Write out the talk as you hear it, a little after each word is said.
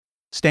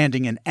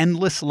standing in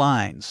endless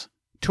lines,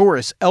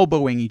 tourists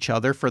elbowing each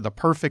other for the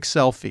perfect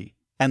selfie,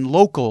 and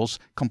locals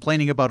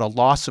complaining about a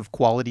loss of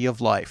quality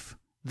of life.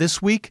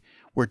 This week,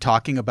 we're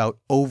talking about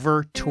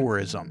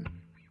over-tourism.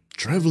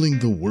 Traveling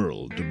the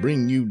world to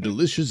bring you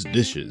delicious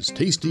dishes,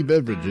 tasty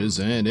beverages,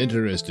 and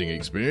interesting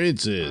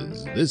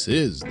experiences. This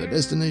is the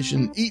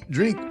Destination Eat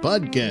Drink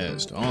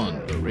podcast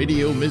on the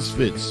Radio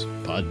Misfits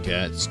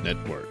Podcast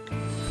Network.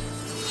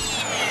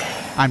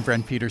 I'm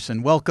Brent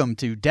Peterson. Welcome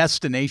to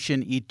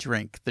Destination Eat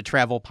Drink, the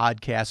travel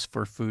podcast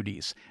for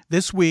foodies.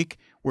 This week,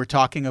 we're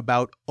talking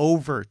about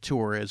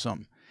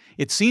over-tourism.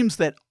 It seems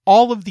that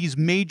all of these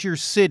major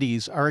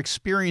cities are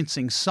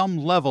experiencing some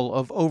level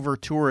of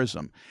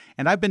over-tourism,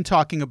 and I've been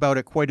talking about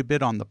it quite a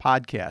bit on the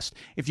podcast.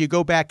 If you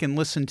go back and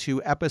listen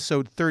to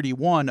episode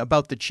 31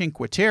 about the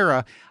Cinque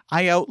Terre,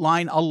 I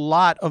outline a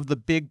lot of the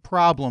big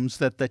problems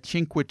that the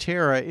Cinque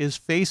Terre is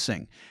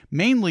facing,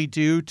 mainly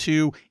due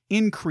to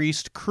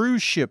increased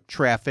cruise ship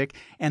traffic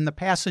and the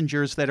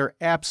passengers that are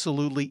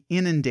absolutely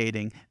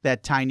inundating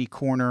that tiny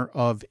corner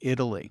of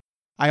Italy.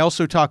 I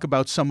also talk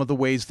about some of the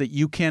ways that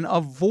you can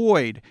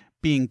avoid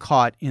being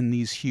caught in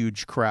these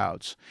huge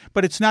crowds.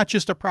 But it's not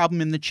just a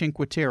problem in the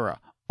Cinque Terre.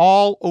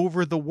 All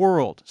over the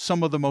world,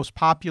 some of the most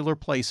popular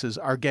places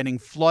are getting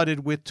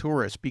flooded with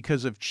tourists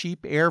because of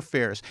cheap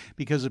airfares,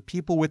 because of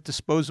people with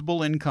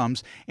disposable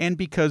incomes, and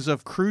because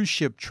of cruise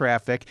ship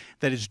traffic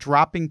that is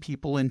dropping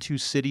people into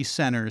city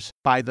centers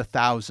by the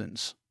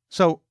thousands.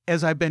 So,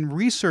 as I've been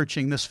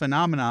researching this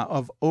phenomena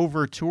of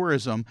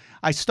over-tourism,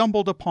 I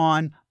stumbled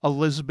upon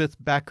Elizabeth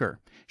Becker.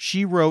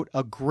 She wrote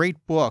a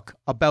great book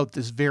about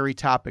this very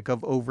topic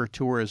of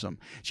over-tourism.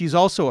 She's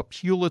also a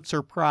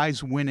Pulitzer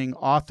Prize-winning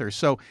author,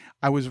 so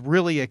I was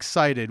really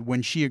excited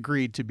when she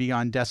agreed to be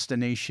on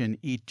Destination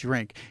Eat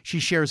Drink. She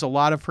shares a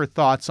lot of her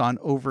thoughts on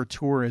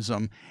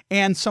over-tourism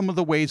and some of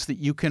the ways that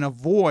you can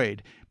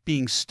avoid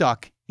being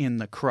stuck in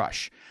the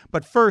crush.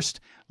 But first,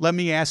 let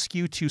me ask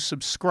you to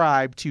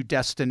subscribe to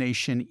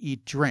Destination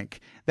Eat Drink.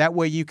 That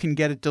way you can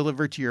get it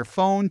delivered to your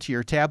phone, to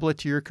your tablet,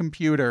 to your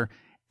computer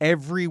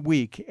every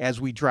week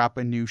as we drop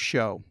a new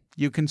show.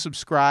 You can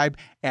subscribe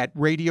at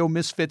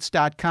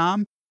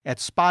radiomisfits.com, at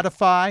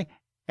Spotify,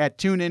 at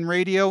TuneIn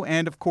Radio,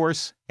 and of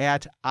course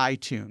at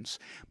iTunes.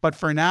 But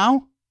for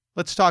now,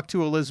 let's talk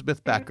to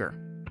Elizabeth Becker.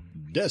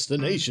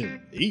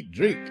 Destination Eat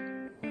Drink.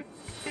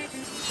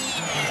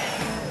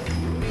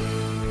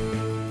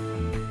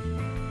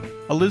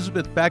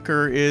 Elizabeth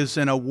Becker is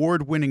an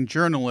award-winning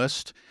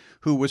journalist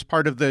who was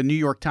part of the New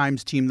York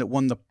Times team that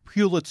won the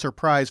Pulitzer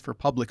Prize for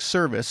Public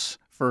Service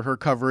for her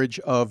coverage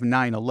of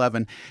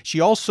 9/11.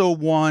 She also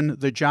won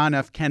the John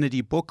F.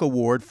 Kennedy Book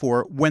Award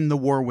for When the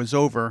War Was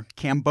Over,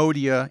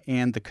 Cambodia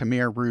and the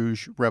Khmer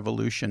Rouge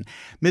Revolution.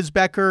 Ms.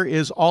 Becker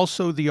is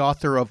also the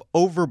author of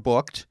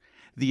Overbooked,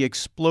 The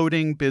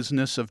Exploding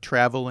Business of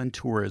Travel and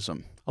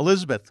Tourism.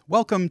 Elizabeth,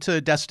 welcome to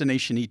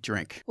Destination Eat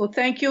Drink. Well,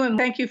 thank you, and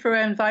thank you for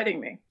inviting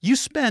me. You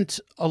spent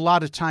a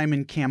lot of time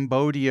in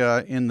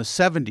Cambodia in the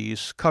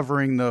 70s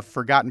covering the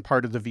forgotten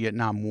part of the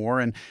Vietnam War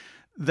and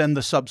then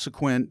the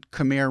subsequent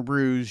Khmer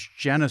Rouge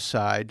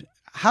genocide.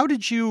 How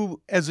did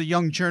you, as a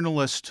young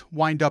journalist,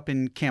 wind up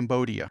in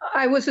Cambodia?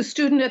 I was a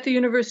student at the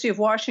University of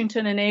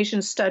Washington in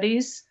Asian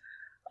Studies.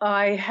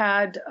 I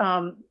had,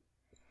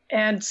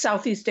 and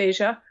Southeast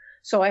Asia.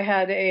 So I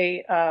had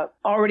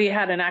already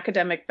had an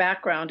academic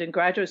background in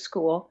graduate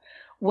school.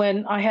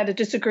 When I had a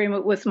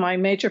disagreement with my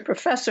major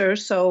professor,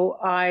 so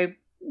I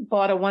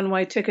bought a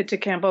one-way ticket to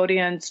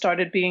Cambodia and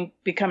started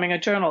becoming a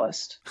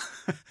journalist.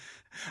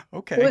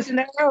 Okay.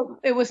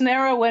 It was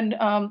narrow when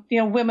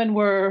women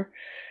were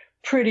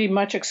pretty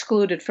much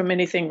excluded from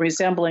anything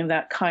resembling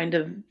that kind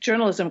of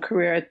journalism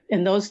career.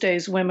 In those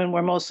days, women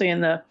were mostly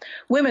in the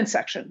women's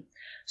section.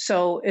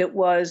 So it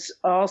was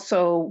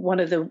also one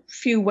of the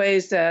few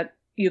ways that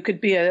you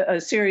could be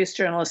a serious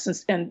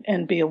journalist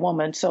and be a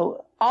woman.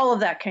 So all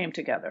of that came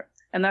together.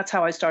 And that's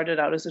how I started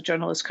out as a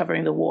journalist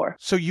covering the war.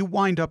 So you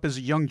wind up as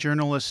a young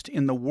journalist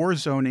in the war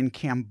zone in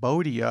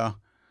Cambodia.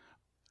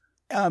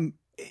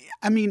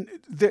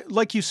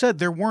 Like you said,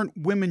 there weren't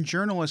women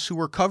journalists who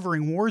were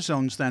covering war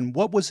zones then.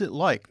 What was it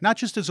like? Not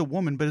just as a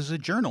woman, but as a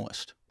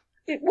journalist.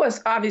 It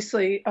was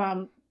obviously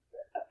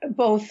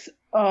both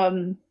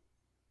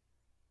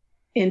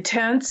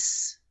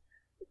intense,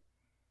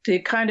 the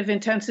kind of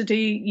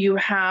intensity you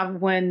have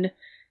when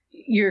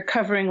you're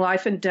covering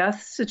life and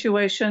death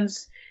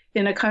situations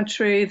in a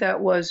country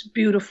that was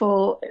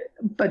beautiful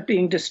but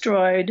being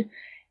destroyed.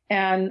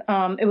 And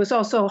it was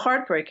also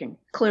heartbreaking,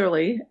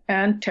 clearly,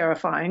 and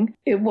terrifying.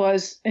 It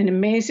was an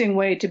amazing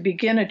way to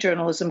begin a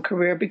journalism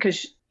career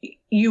because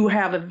you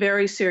have a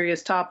very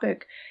serious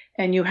topic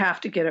and you have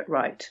to get it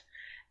right.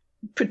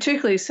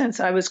 Particularly since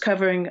I was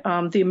covering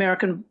the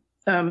American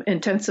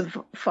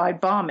intensified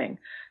bombing,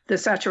 the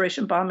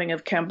saturation bombing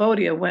of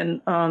Cambodia,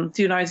 when the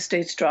United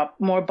States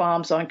dropped more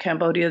bombs on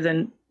Cambodia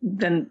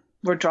than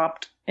were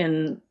dropped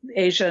in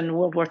Asia in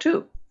World War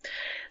II.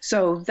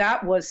 So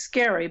that was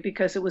scary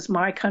because it was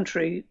my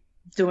country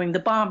doing the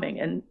bombing,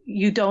 and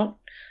you don't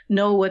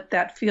know what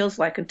that feels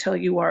like until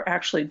you are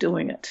actually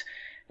doing it.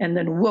 And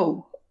then,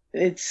 whoa,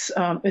 it's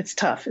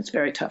tough. It's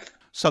very tough.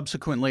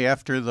 Subsequently,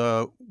 after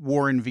the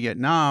war in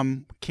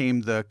Vietnam,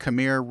 came the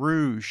Khmer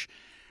Rouge,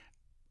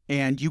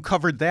 and you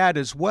covered that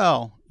as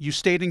well. You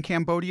stayed in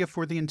Cambodia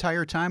for the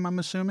entire time, I'm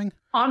assuming?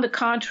 On the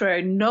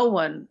contrary, no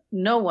one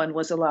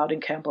was allowed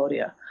in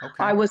Cambodia.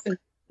 Okay.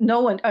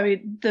 No one. I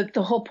mean,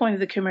 the whole point of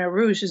the Khmer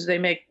Rouge is they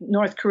make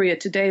North Korea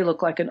today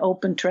look like an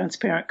open,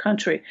 transparent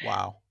country.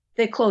 Wow.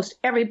 They closed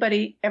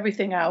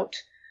everything out.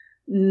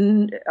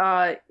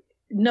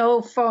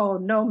 No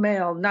phone, no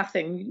mail,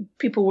 nothing.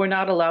 People were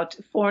not allowed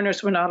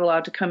foreigners were not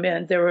allowed to come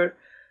in. There were,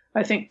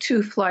 I think,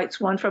 2 flights,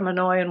 one from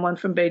Hanoi and one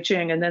from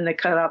Beijing, and then they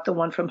cut out the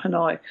one from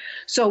Hanoi.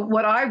 So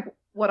what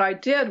I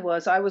did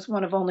was I was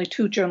one of only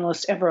 2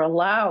 journalists ever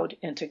allowed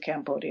into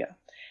Cambodia.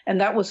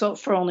 And that was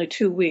for only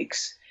 2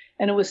 weeks.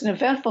 And it was an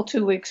eventful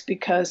 2 weeks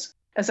because,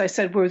 as I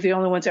said, we were the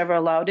only ones ever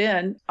allowed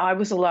in. I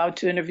was allowed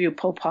to interview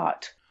Pol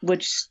Pot,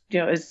 which,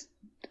 is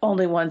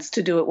only ones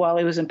to do it while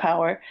he was in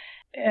power.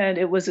 And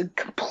it was a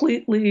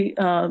completely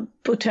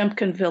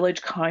Potemkin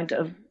village kind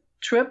of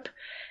trip.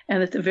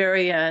 And at the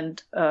very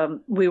end,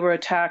 we were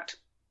attacked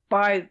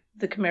by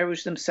the Khmer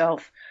Rouge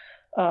themselves.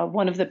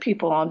 One of the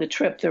people on the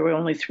trip, there were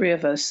only 3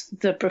 of us.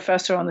 The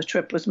professor on the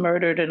trip was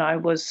murdered, and I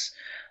was,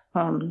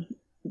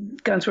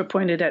 guns were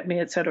pointed at me,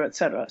 et cetera, et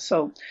cetera.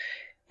 So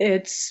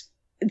it's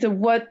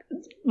what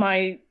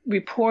my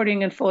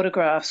reporting and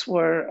photographs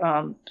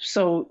were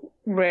so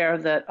rare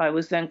that I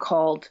was then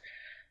called,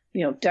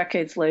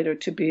 decades later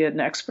to be an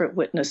expert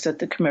witness at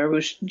the Khmer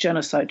Rouge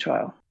genocide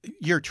trial.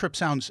 Your trip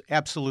sounds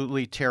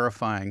absolutely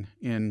terrifying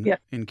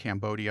in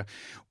Cambodia.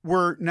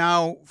 We're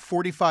now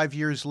 45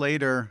 years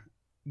later.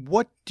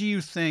 What do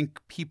you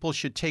think people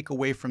should take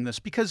away from this?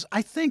 Because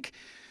I think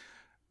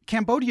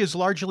Cambodia is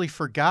largely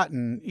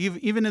forgotten,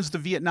 even as the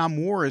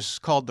Vietnam War is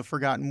called the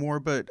Forgotten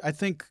War, but I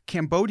think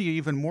Cambodia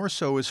even more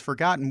so is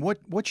forgotten.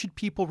 What should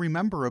people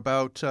remember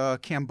about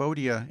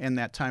Cambodia in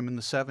that time in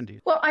the 70s?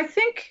 Well, I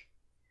think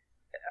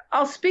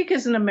I'll speak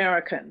as an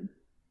American,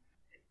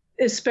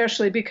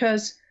 especially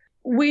because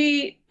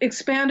we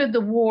expanded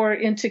the war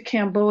into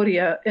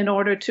Cambodia in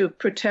order to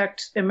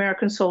protect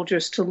American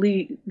soldiers to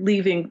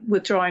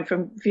withdrawing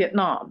from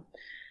Vietnam.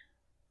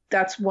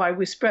 That's why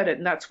we spread it,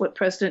 and that's what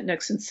President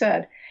Nixon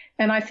said.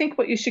 And I think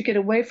what you should get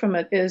away from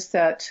it is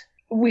that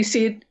we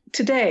see it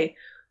today.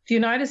 The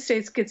United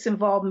States gets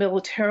involved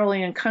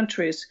militarily in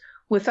countries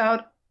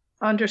without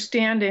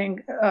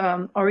understanding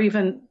or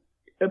even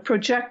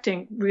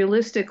projecting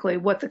realistically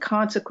what the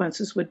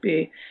consequences would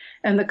be.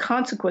 And the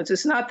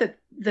consequences, not that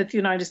the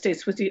United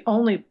States was the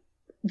only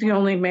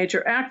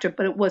major actor,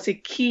 but it was a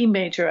key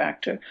major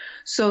actor.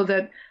 So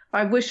that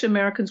I wish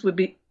Americans would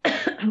be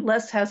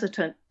less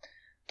hesitant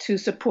to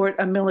support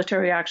a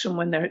military action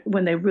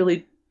when they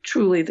really,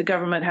 truly, the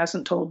government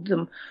hasn't told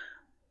them,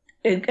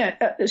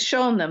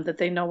 shown them that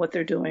they know what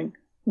they're doing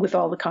with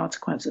all the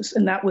consequences.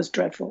 And that was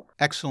dreadful.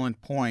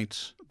 Excellent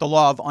point. The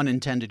law of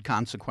unintended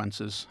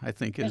consequences, I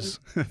think, is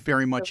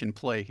very much in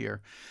play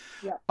here.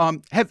 Yeah.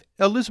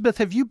 Elizabeth,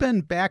 have you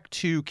been back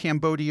to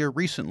Cambodia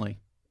recently?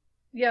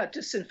 Yeah,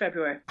 just in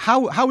February.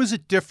 How is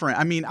it different?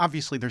 I mean,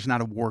 obviously there's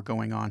not a war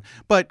going on,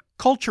 but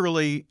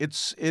culturally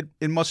it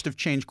must have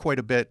changed quite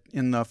a bit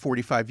in the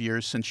 45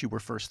 years since you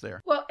were first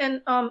there. Well,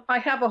 and I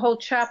have a whole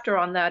chapter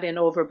on that in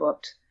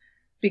Overbooked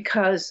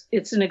because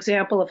it's an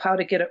example of how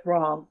to get it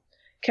wrong.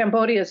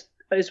 Cambodia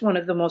is one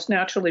of the most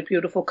naturally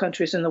beautiful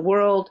countries in the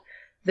world.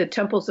 The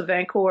temples of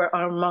Angkor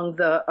are among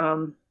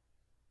the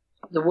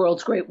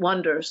world's great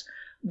wonders,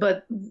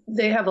 but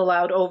they have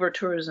allowed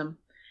over-tourism,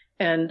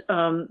 and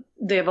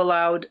they've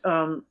allowed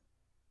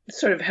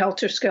sort of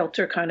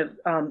helter-skelter kind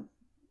of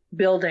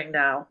building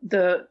now.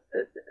 The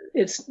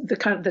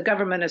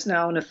government is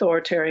now an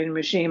authoritarian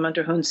regime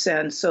under Hun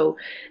Sen, so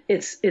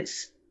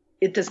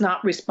it does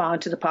not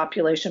respond to the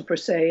population per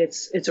se.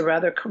 It's a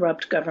rather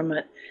corrupt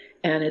government,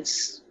 and it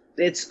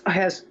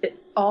has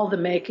all the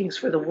makings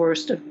for the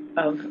worst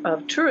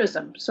of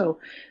tourism. So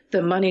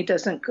the money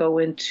doesn't go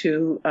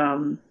into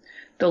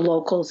the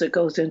locals; it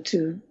goes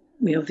into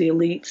the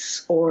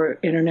elites or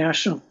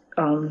international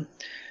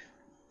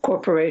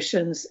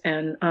corporations.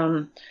 And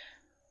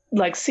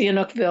like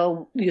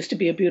Sihanoukville used to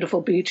be a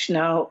beautiful beach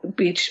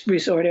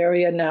resort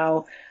area.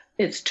 Now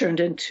it's turned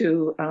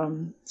into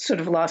sort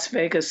of Las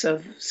Vegas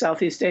of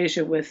Southeast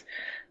Asia, with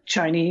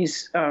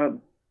Chinese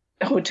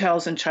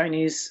hotels and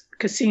Chinese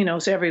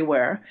casinos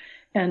everywhere.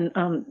 And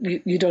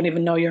you don't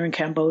even know you're in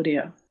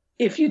Cambodia.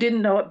 If you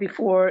didn't know it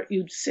before,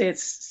 you'd say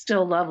it's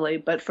still lovely.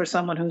 But for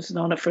someone who's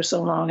known it for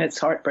so long, it's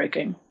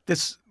heartbreaking.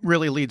 This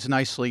really leads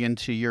nicely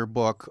into your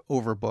book,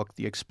 Overbooked,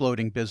 The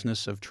Exploding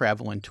Business of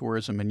Travel and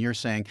Tourism. And you're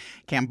saying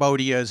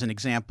Cambodia is an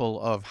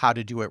example of how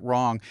to do it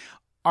wrong.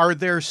 Are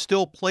there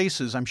still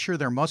places, I'm sure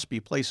there must be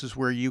places,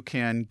 where you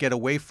can get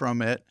away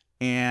from it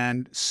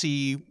and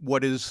see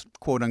what is,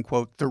 quote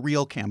unquote, the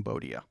real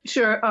Cambodia?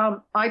 Sure.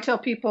 I tell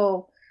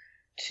people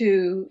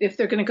if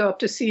they're going to go up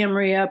to Siem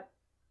Reap,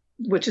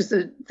 which is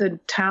the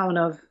town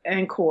of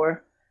Angkor,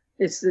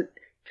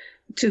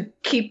 to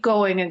keep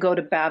going and go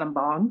to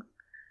Battambang.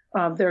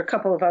 There are a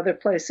couple of other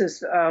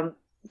places.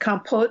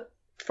 Kampot,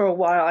 for a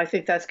while. I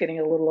think that's getting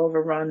a little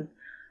overrun.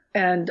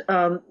 And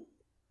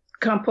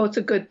Kampote's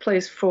a good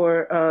place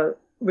for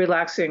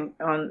relaxing.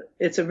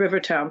 It's a river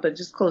town, but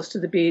just close to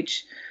the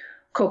beach.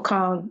 Koh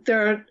Kong.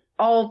 There are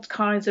all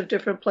kinds of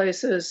different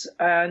places,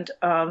 and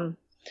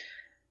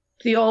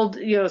the old,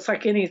 it's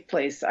like any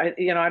place. I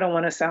don't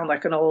want to sound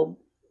like an old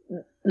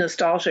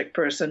nostalgic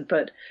person,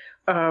 but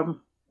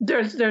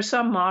there's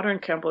some modern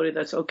Cambodia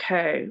that's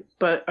okay,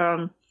 but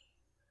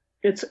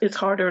it's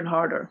harder and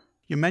harder.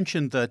 You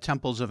mentioned the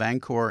temples of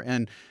Angkor,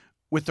 and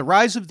with the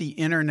rise of the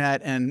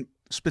internet and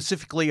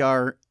specifically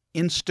our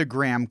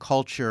Instagram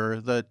culture,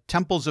 the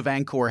temples of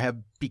Angkor have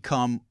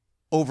become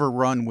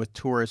overrun with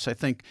tourists. I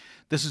think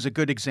this is a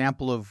good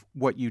example of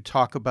what you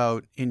talk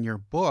about in your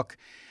book.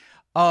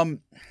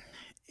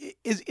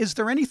 Is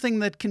there anything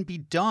that can be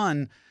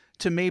done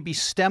to maybe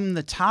stem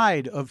the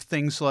tide of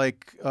things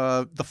like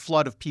the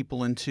flood of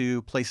people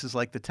into places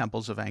like the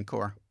temples of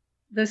Angkor?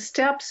 The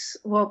steps,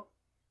 well,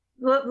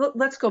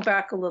 let's go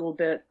back a little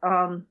bit.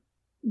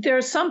 There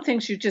are some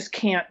things you just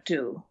can't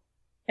do,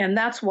 and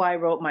that's why I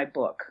wrote my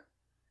book.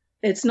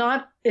 It's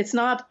not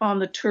on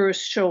the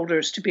tourist's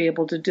shoulders to be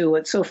able to do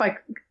it. So if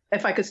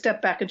I could step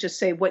back and just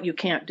say what you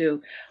can't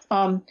do.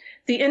 The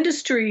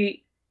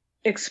industry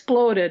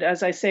exploded,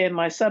 as I say in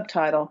my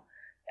subtitle,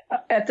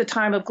 at the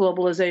time of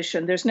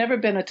globalization. There's never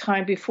been a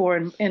time before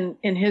in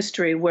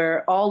history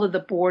where all of the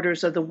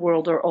borders of the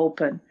world are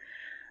open,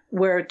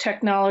 where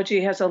technology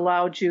has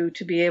allowed you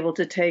to be able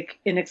to take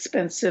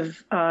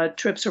inexpensive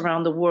trips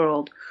around the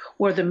world,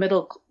 where the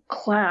middle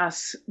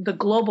class, the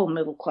global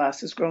middle class,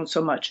 has grown so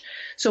much.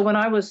 So when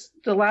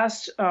the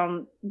last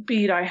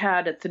beat I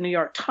had at the New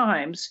York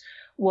Times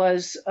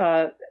was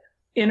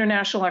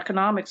international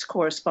economics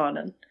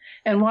correspondent.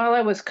 And while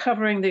I was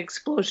covering the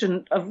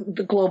explosion of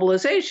the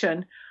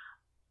globalization,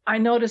 I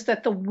noticed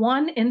that the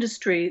one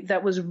industry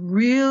that was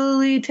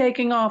really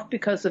taking off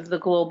because of the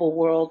global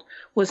world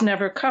was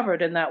never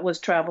covered, and that was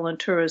travel and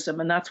tourism.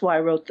 And that's why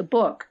I wrote the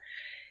book.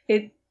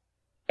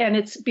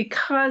 It's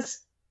because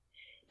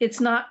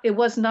it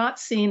was not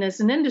seen as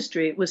an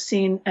industry. It was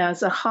seen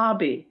as a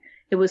hobby.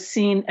 It was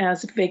seen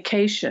as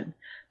vacation,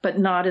 but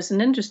not as an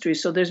industry.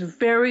 So there's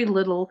very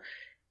little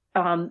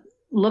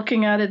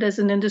looking at it as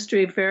an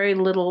industry, very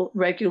little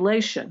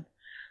regulation.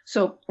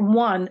 So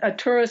one, a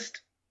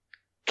tourist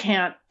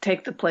can't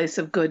take the place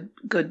of good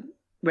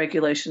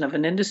regulation of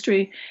an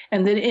industry.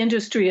 And the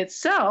industry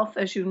itself,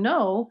 as you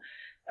know,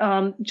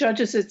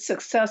 judges its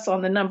success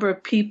on the number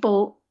of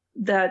people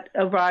that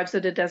arrives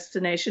at a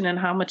destination and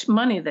how much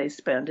money they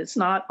spend. It's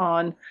not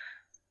on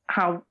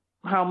how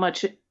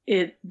much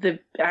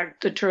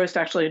the tourist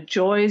actually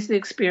enjoys the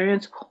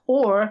experience,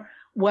 or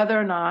whether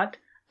or not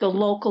the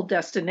local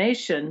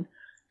destination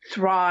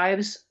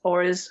thrives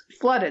or is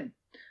flooded.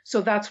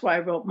 So that's why I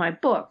wrote my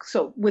book.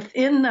 So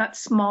within that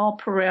small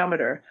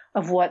parameter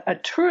of what a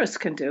tourist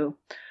can do,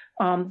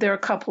 there are a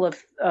couple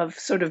of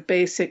sort of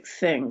basic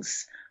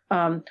things.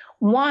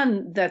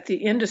 One that the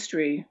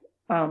industry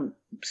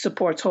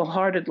supports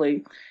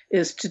wholeheartedly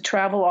is to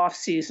travel off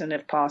season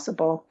if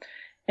possible,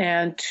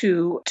 and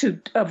to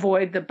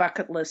avoid the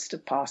bucket list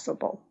if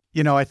possible.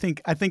 I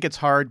think it's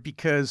hard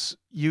because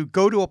you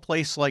go to a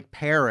place like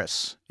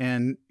Paris,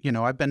 and,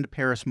 I've been to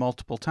Paris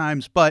multiple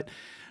times,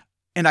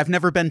 and I've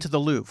never been to the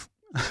Louvre.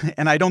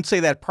 And I don't say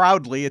that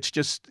proudly.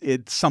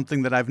 It's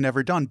something that I've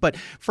never done. But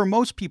for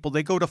most people,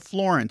 they go to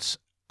Florence.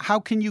 How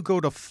can you go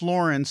to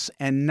Florence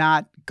and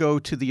not go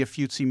to the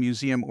Uffizi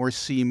Museum or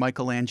see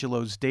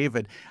Michelangelo's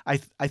David? I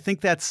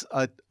think that's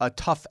a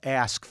tough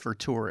ask for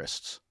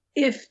tourists.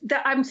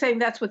 I'm saying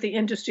that's what the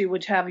industry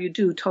would have you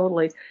do,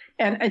 totally.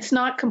 And it's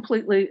not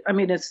completely,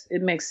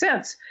 it makes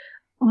sense.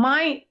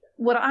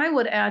 What I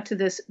would add to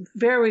this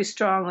very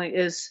strongly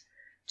is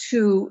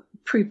to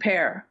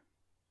prepare.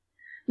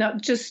 Now,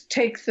 just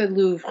take the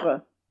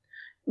Louvre.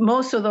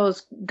 Most of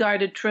those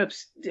guided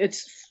trips,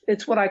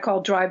 it's what I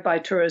call drive-by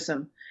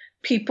tourism.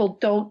 People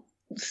don't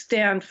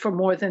stand for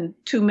more than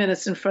 2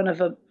 minutes in front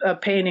of a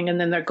painting and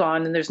then they're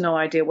gone and there's no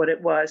idea what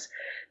it was.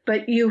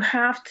 But you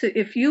have to,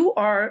 if you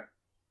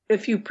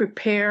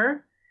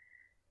prepare,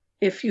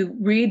 if you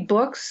read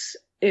books,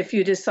 if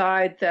you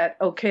decide that,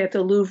 okay, at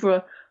the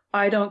Louvre,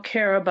 I don't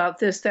care about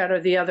this, that,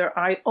 or the other.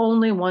 I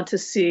only want to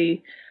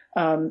see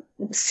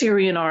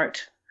Syrian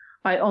art.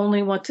 I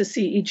only want to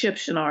see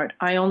Egyptian art.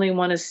 I only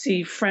want to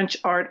see French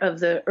art of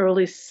the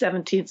early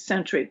 17th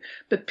century.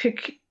 But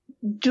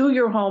do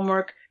your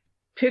homework,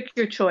 pick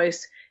your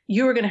choice.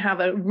 You're going to have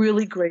a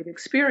really great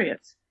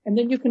experience. And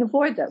then you can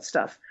avoid that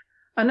stuff.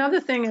 Another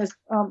thing is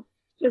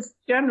just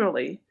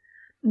generally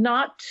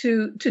not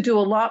to do a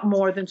lot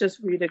more than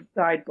just read a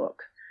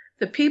guidebook.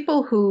 The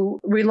people who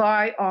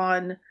rely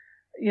on,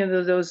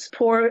 those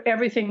pour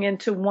everything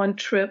into one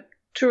trip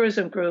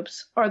tourism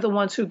groups are the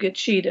ones who get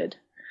cheated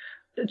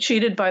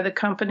by the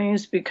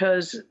companies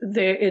because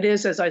it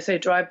is, as I say,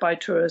 drive-by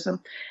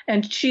tourism,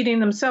 and cheating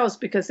themselves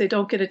because they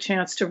don't get a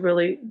chance to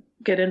really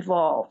get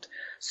involved.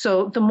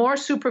 So the more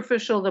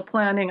superficial the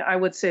planning, I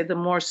would say the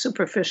more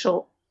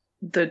superficial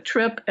the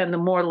trip and the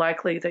more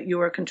likely that you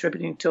are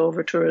contributing to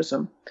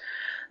over-tourism.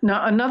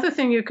 Now, another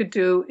thing you could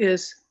do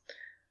is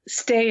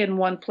stay in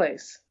one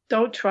place.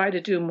 Don't try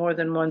to do more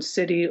than one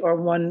city or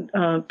one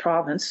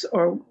province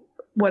or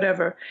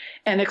whatever,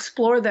 and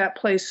explore that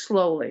place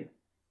slowly.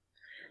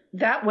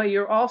 That way,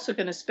 you're also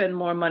going to spend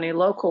more money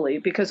locally,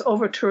 because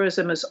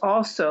over-tourism is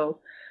also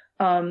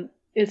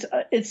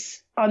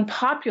it's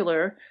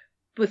unpopular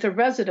with the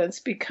residents,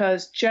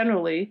 because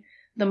generally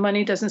the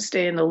money doesn't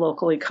stay in the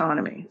local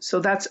economy. So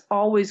that's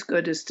always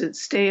good, is to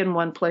stay in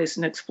one place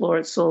and explore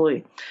it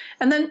slowly.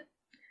 And then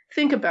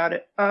think about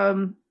it.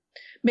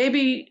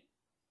 Maybe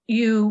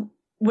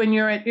when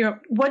you're at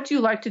what do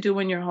you like to do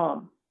when you're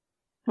home?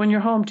 When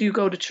you're home, do you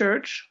go to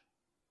church?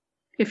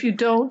 If you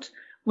don't,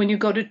 when you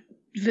go to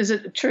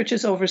visit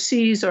churches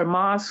overseas or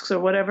mosques or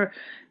whatever,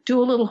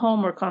 do a little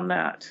homework on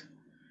that.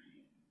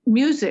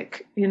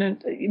 Music,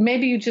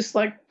 maybe you just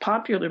like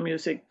popular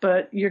music,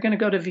 but you're going to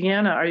go to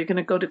Vienna. Are you going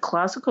to go to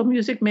classical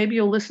music? Maybe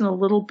you'll listen a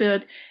little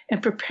bit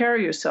and prepare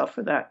yourself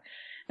for that.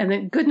 And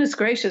then, goodness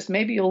gracious,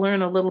 maybe you'll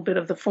learn a little bit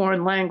of the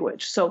foreign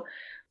language. So,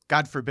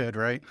 God forbid,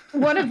 right?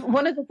 one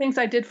of the things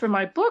I did for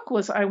my book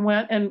was I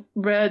went and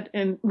read,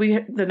 and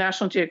the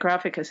National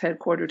Geographic is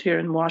headquartered here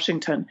in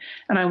Washington,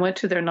 and I went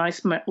to their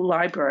nice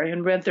library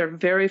and read their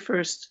very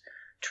first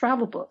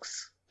travel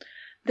books.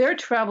 Their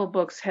travel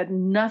books had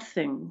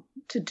nothing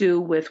to do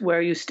with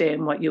where you stay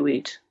and what you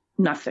eat.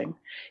 Nothing.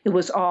 It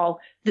was all,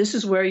 this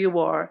is where you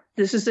are,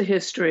 this is the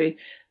history,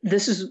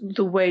 this is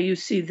the way you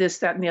see this,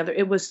 that, and the other.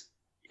 It was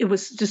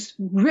just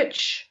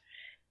rich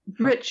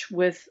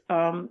with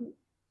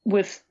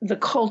the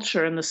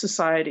culture and the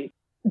society.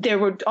 There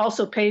were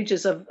also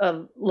pages of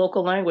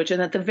local language,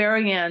 and at the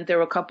very end, there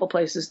were a couple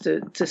places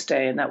to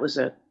stay, and that was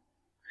it.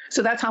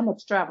 So that's how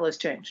much travel has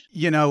changed.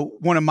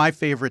 One of my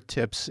favorite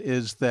tips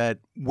is that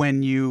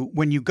when you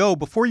go,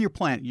 before you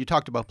plan, you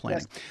talked about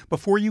planning. Yes.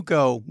 Before you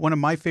go, one of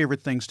my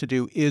favorite things to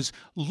do is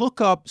look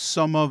up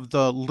some of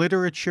the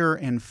literature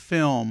and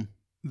film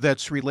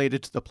that's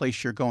related to the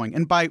place you're going.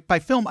 And by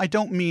film, I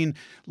don't mean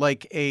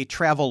like a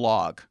travel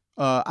log.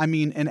 I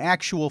mean an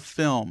actual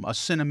film, a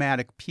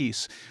cinematic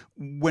piece.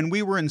 When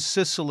we were in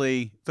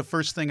Sicily, the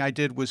first thing I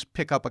did was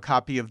pick up a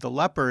copy of The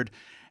Leopard,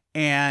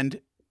 and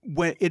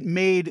it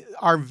made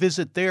our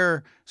visit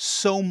there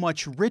so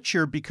much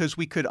richer, because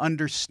we could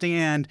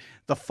understand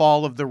the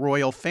fall of the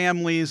royal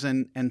families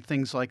and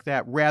things like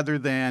that, rather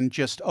than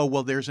just, oh,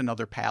 well, there's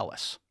another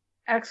palace.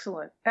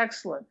 Excellent.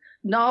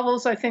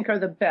 Novels, I think, are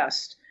the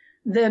best.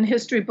 Then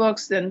history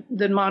books, then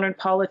modern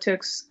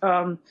politics.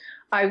 We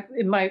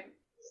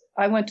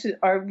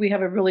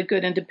have a really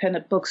good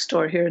independent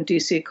bookstore here in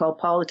DC called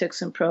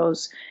Politics and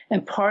Prose.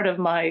 And part of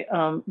my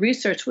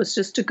research was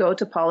just to go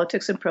to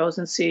Politics and Prose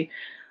and see,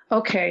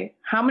 okay,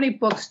 how many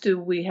books do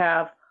we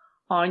have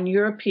on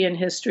European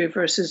history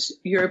versus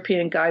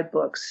European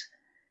guidebooks?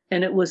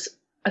 And it was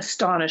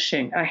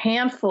astonishing. A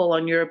handful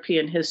on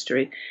European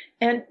history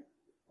and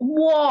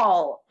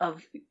wall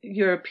of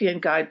European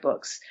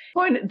guidebooks.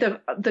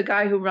 The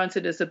guy who runs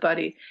it is a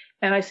buddy.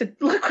 And I said,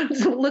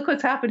 look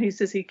what's happened. He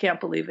says he can't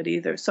believe it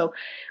either. So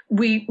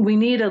we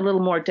need a little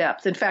more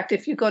depth. In fact,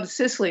 if you go to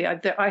Sicily,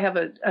 I have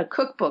a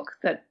cookbook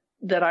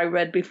that I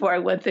read before I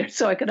went there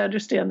so I could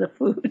understand the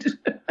food.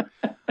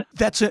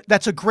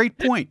 That's a great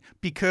point,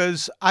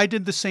 because I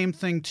did the same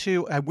thing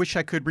too. I wish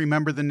I could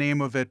remember the name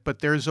of it, but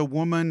there's a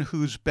woman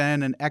who's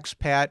been an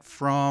expat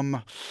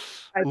from,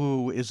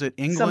 is it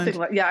England?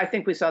 I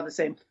think we saw the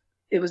same.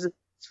 It was an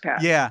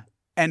expat. Yeah.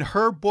 And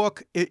her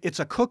book, it's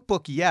a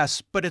cookbook,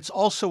 yes, but it's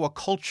also a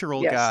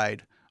cultural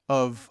guide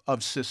of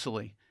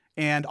Sicily.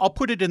 And I'll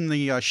put it in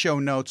the show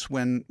notes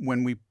when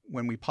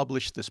we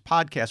publish this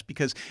podcast,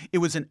 because it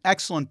was an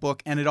excellent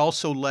book, and it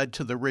also led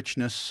to the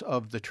richness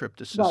of the trip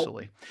to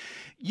Sicily.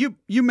 Right.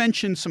 You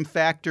mentioned some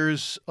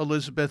factors,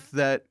 Elizabeth,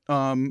 that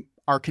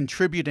are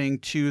contributing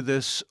to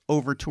this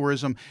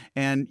over-tourism,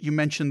 and you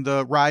mentioned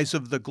the rise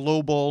of the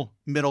global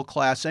middle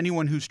class.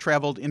 Anyone who's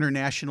traveled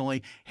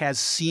internationally has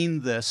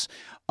seen this.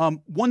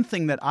 One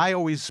thing that I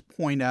always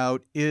point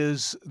out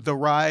is the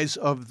rise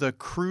of the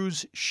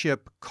cruise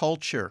ship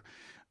culture.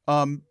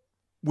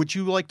 Would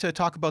you like to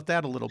talk about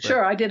that a little bit?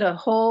 Sure. I did a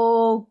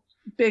whole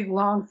big,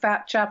 long,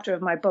 fat chapter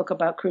of my book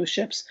about cruise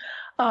ships.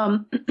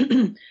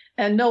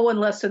 And no one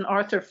less than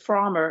Arthur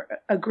Frommer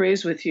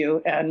agrees with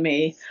you and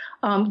me.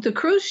 The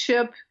cruise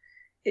ship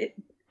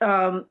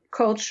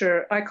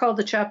culture, I call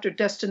the chapter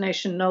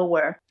Destination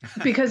Nowhere,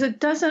 because it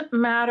doesn't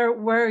matter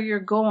where you're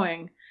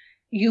going.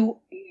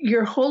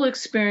 Your whole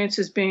experience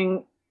is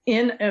being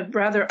in a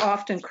rather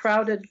often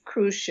crowded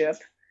cruise ship,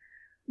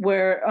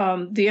 where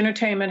the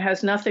entertainment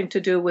has nothing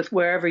to do with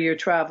wherever you're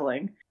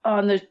traveling.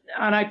 And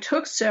I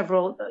took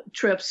several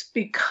trips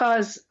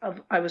because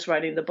I was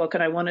writing the book,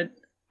 and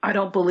I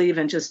don't believe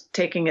in just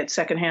taking it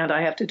secondhand.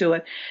 I have to do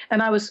it.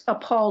 And I was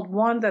appalled,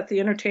 one, that the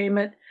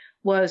entertainment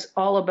was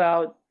all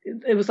about,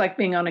 it was like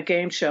being on a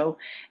game show.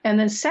 And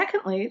then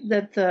secondly,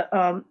 that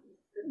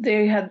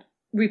they had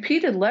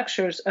repeated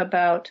lectures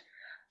about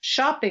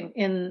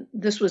shopping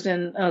this was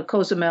in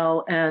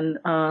Cozumel and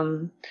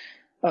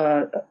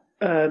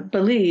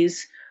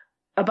Belize,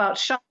 about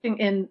shopping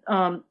in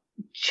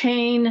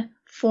chain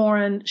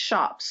foreign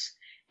shops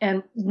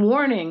and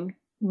warning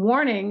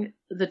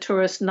the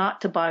tourists not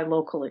to buy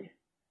locally,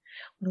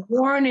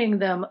 warning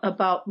them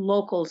about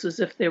locals as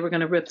if they were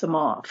going to rip them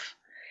off.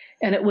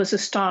 And it was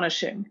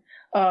astonishing.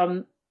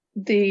 Now,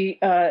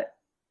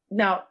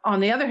 on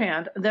the other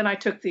hand, then I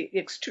took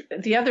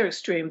the other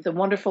extreme, the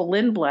wonderful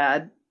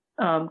Lindblad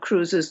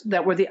cruises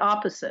that were the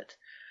opposite.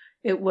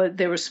 They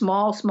were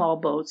small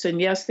boats,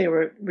 and yes, they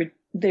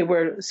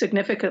were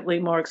significantly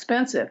more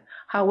expensive.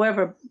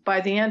 However, by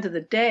the end of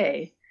the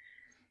day,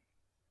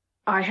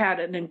 I had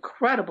an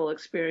incredible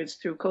experience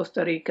through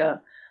Costa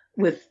Rica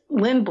with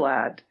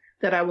Lindblad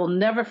that I will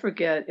never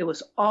forget. It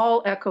was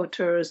all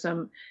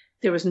ecotourism.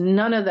 There was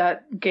none of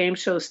that game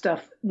show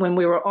stuff when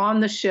we were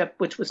on the ship,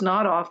 which was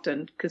not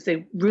often because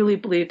they really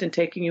believed in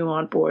taking you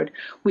on board.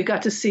 We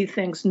got to see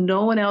things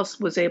no one else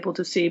was able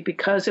to see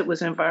because it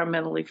was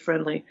environmentally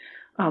friendly.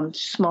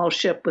 Small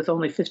ship with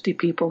only 50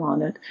 people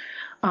on it.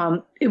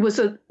 It was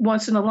a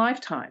once in a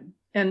lifetime.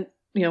 And,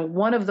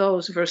 one of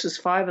those versus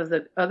 5 of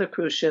the other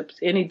cruise ships,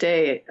 any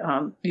day,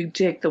 you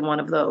take the one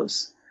of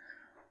those.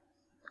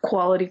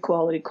 Quality,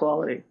 quality,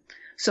 quality.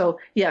 So,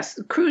 yes,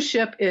 the cruise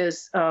ship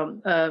is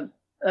a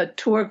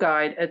tour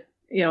guide at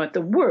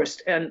the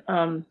worst. And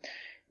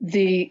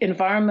the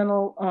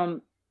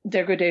environmental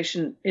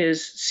degradation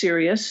is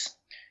serious.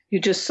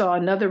 You just saw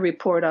another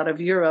report out of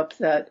Europe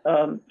that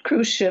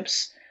cruise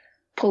ships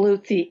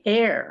pollute the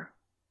air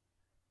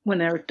when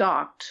they're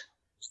docked.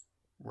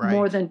 Right.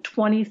 More than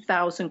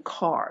 20,000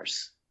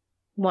 cars,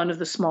 one of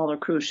the smaller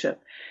cruise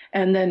ship.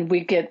 And then we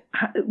get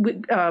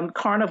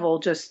Carnival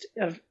just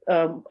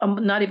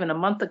not even a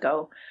month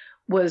ago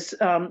was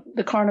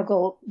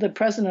the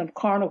president of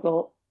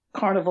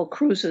Carnival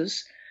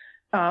Cruises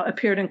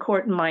appeared in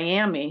court in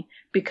Miami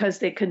because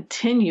they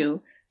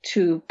continue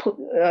to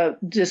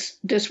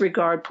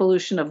disregard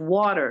pollution of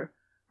water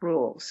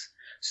rules.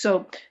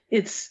 So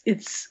it's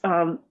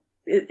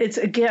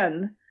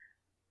again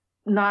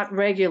not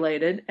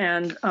regulated,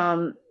 and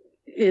I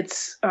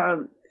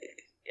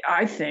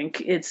think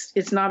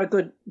it's not a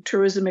good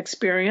tourism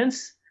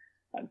experience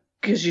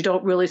because you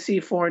don't really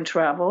see foreign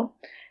travel.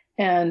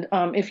 And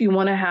if you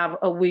want to have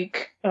a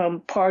week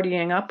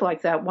partying up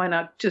like that, why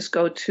not just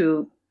go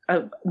to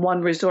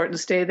one resort and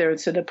stay there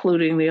instead of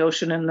polluting the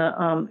ocean and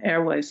the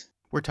airways?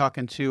 We're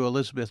talking to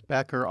Elizabeth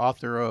Becker,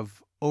 author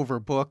of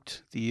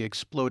Overbooked, the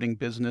exploding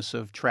business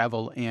of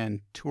travel and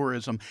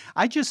tourism.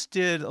 I just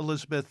did,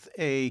 Elizabeth,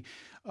 a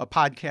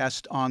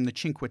podcast on the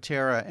Cinque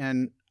Terre,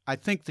 and I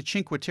think the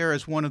Cinque Terre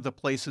is one of the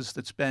places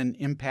that's been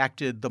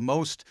impacted the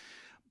most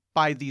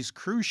by these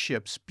cruise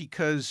ships,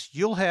 because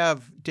you'll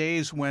have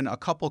days when a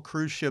couple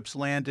cruise ships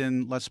land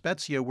in La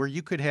Spezia where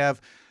you could have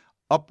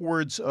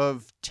upwards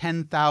of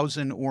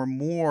 10,000 or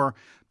more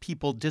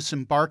people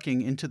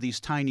disembarking into these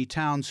tiny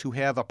towns who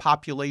have a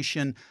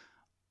population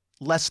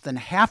less than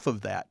half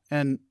of that.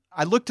 And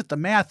I looked at the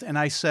math and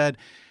I said,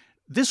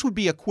 this would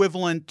be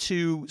equivalent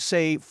to,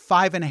 say,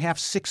 5.5,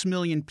 6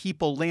 million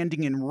people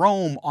landing in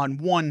Rome on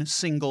one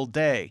single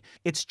day.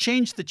 It's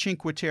changed the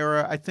Cinque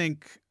Terre, I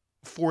think,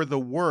 for the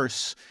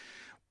worse.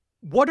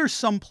 What are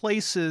some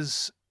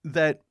places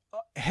that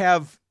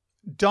have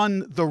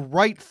done the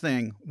right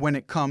thing when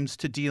it comes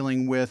to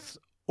dealing with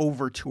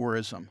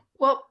over-tourism?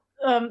 Well,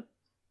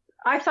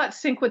 I thought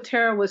Cinque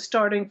Terre was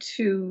starting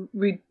to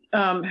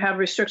have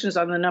restrictions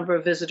on the number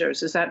of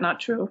visitors. Is that not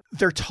true?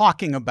 They're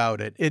talking about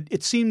it.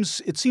 It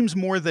seems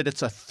more that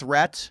it's a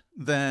threat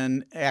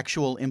than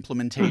actual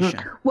implementation.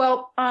 Mm-hmm.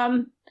 Well,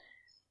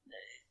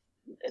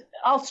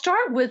 I'll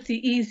start with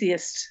the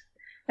easiest,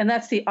 and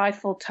that's the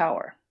Eiffel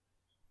Tower.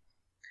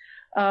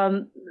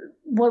 5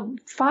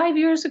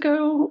 years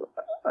ago,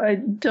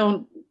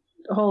 don't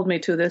hold me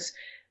to this,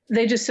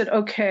 they just said,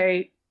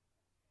 okay,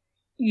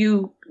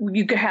 you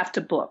have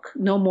to book.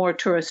 No more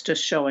tourists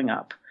just showing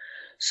up.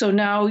 So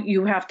now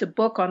you have to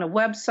book on a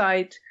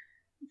website.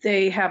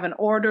 They have an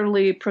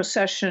orderly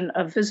procession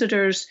of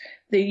visitors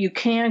that you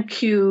can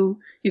queue,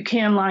 you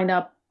can line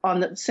up on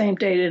the same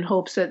date in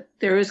hopes that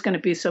there is going to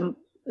be some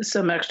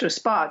extra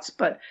spots.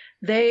 But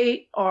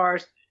they are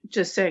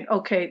just saying,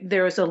 okay,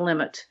 there is a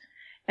limit.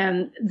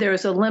 And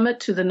there's a limit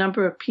to the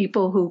number of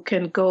people who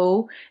can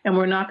go, and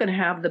we're not going to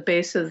have the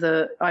base of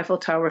the Eiffel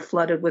Tower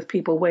flooded with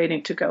people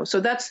waiting to go. So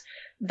that's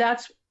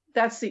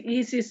the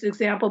easiest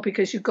example,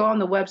 because you go on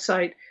the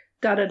website,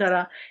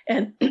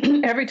 and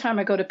every time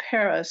I go to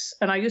Paris,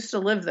 and I used to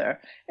live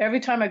there, every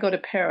time I go to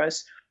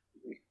Paris,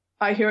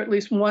 I hear at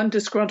least one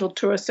disgruntled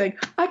tourist saying,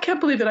 I can't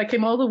believe it. I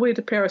came all the way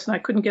to Paris and I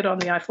couldn't get on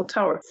the Eiffel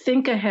Tower.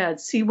 Think ahead,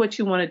 see what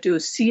you want to do,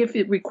 see if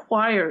it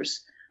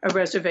requires a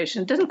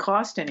reservation. It doesn't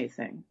cost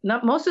anything.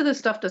 Most of this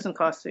stuff doesn't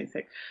cost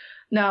anything.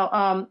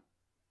 Now,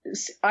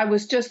 I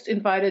was just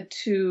invited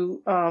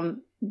to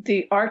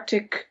the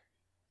Arctic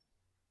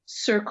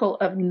Circle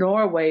of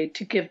Norway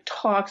to give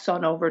talks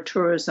on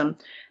over-tourism,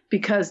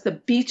 because the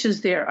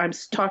beaches there, I'm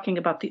talking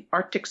about the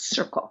Arctic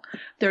Circle.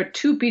 There are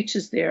 2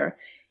 beaches there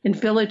in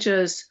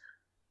villages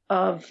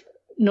of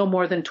no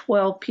more than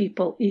 12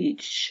 people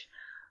each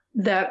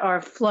that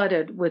are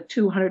flooded with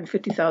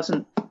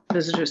 250,000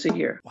 visitors a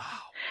year. Wow.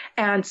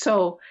 And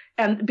so,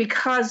 and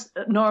because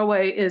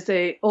Norway is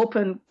a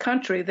open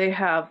country, they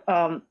have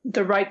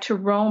the right to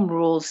roam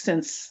rules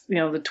since, the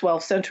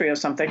 12th century or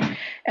something.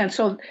 And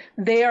so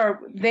they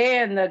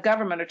and the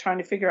government are trying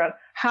to figure out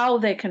how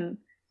they can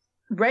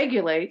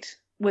regulate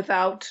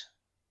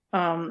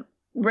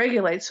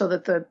regulate so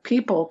that the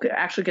people could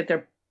actually get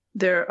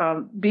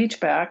their beach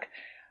back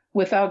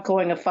without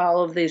going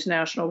afoul of these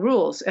national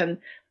rules. And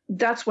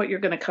that's what you're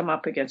going to come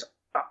up against.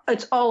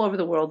 It's all over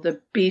the world. The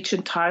beach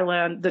in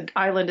Thailand, the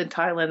island in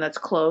Thailand that's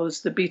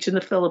closed, the beach in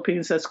the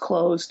Philippines that's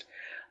closed.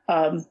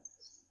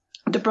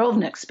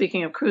 Dubrovnik,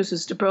 speaking of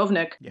cruises,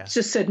 Dubrovnik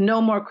just said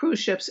no more cruise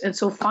ships. And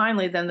so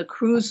finally, then the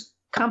cruise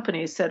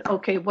companies said,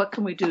 okay, what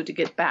can we do to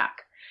get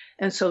back?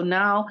 And so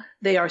now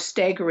they are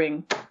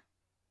staggering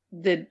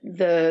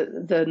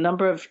the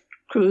number of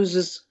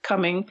cruises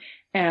coming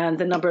and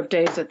the number of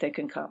days that they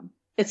can come.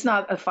 It's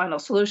not a final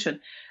solution.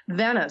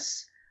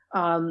 Venice,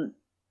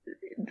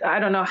 I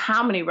don't know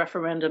how many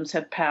referendums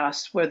have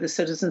passed where the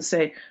citizens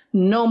say,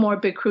 no more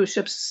big cruise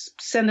ships,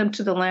 send them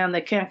to the land,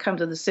 they can't come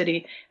to the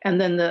city, and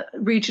then the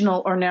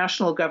regional or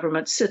national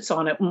government sits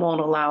on it and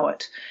won't allow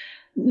it.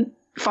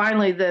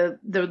 Finally, the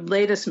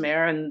latest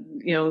mayor, and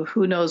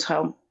who knows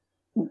how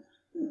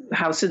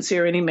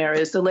sincere any mayor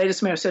is, the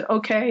latest mayor said,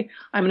 okay,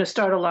 I'm going to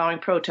start allowing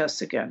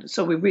protests again.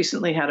 So we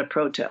recently had a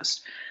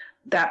protest.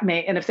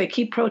 And if they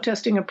keep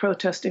protesting and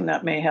protesting,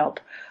 that may help.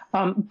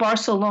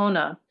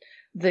 Barcelona,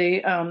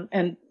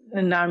 and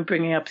now I'm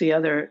bringing up the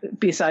other,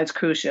 besides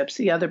cruise ships,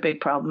 the other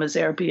big problem is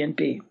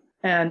Airbnb.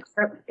 And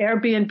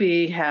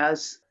Airbnb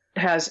has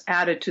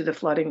added to the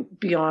flooding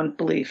beyond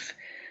belief.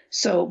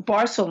 So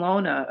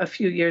Barcelona, a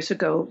few years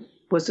ago,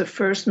 was the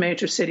first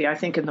major city, I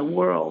think, in the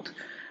world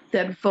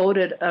that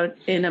voted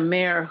in a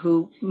mayor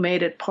who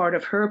made it part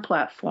of her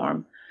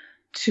platform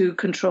to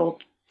control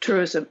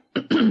tourism.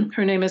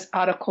 Her name is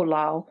Ada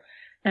Colau,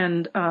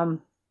 and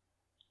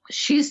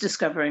she's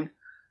discovering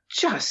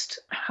just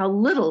how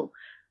little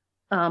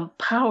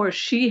power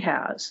she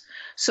has.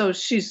 So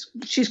she's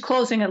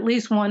closing at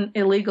least one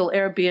illegal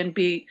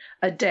Airbnb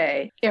a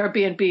day.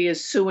 Airbnb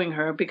is suing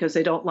her because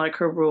they don't like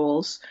her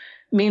rules.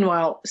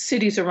 Meanwhile,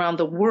 cities around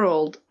the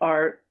world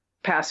are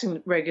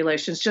passing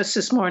regulations. Just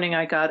this morning,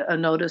 I got a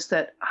notice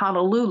that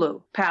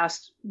Honolulu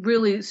passed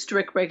really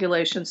strict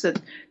regulations that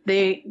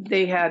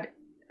they had,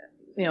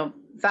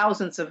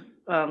 thousands of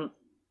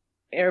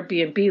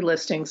Airbnb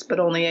listings, but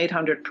only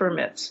 800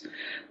 permits.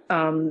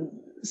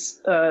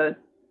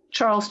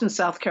 Charleston,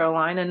 South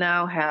Carolina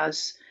now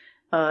has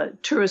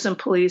tourism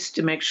police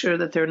to make sure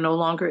that there are no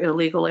longer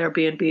illegal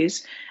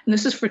Airbnbs. And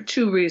this is for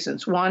two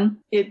reasons. One,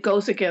 it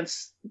goes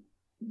against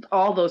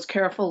all those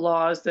careful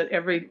laws that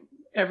every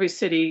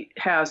city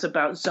has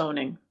about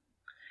zoning.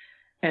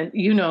 And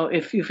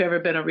if you've ever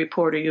been a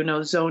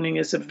reporter, zoning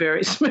is a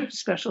very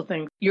special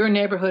thing. Your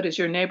neighborhood is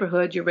your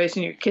neighborhood. You're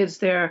raising your kids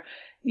there.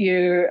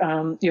 You're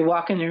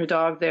walking your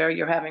dog there.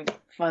 You're having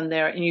fun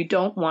there. And you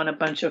don't want a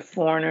bunch of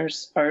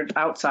foreigners or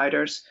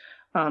outsiders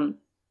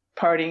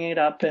partying it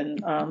up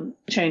and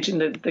changing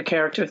the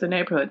character of the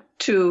neighborhood.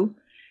 Two,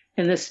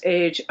 in this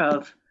age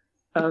of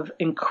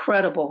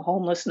incredible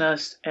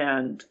homelessness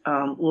and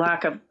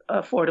lack of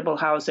affordable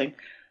housing,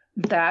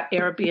 that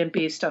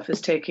Airbnb stuff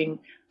is taking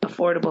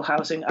affordable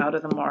housing out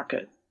of the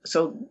market.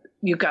 So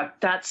you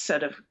got that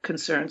set of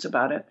concerns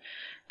about it.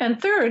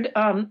 And third,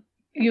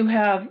 you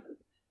have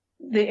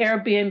the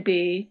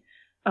Airbnb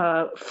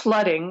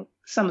flooding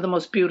some of the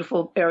most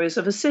beautiful areas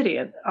of a city.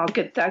 And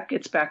that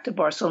gets back to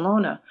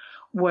Barcelona,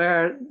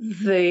 where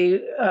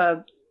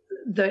the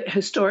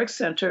historic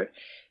center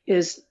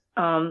is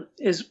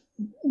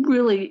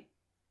really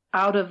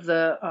out of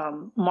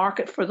the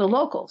market for the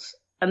locals.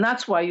 And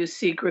that's why you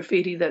see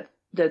graffiti that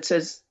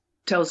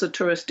tells the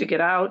tourists to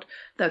get out.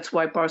 That's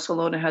why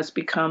Barcelona has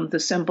become the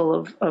symbol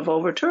of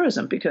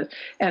over-tourism,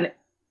 and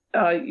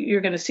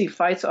you're going to see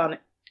fights on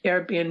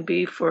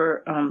Airbnb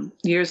for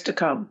years to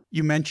come.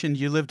 You mentioned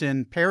you lived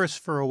in Paris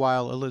for a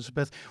while,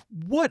 Elizabeth.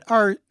 What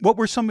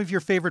were some of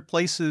your favorite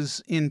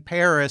places in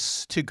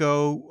Paris to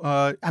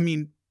go?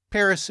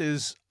 Paris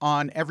is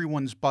on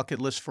everyone's bucket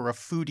list for a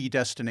foodie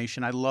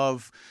destination. I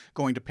love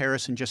going to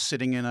Paris and just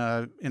sitting in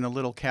a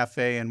little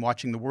cafe and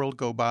watching the world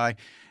go by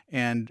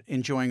and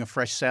enjoying a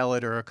fresh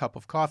salad or a cup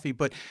of coffee.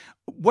 But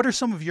what are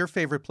some of your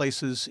favorite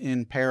places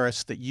in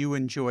Paris that you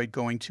enjoyed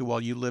going to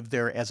while you lived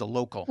there as a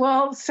local?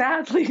 Well,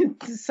 sadly,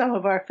 some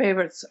of our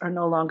favorites are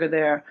no longer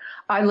there.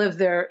 I lived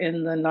there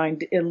in the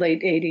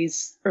late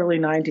 80s, early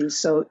 90s.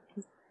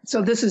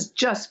 So this is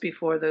just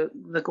before the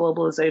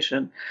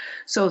globalization.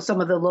 So some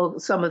of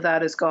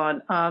that is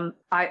gone.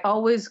 I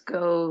always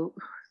go.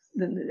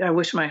 I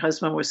wish my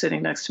husband were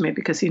sitting next to me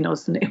because he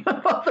knows the name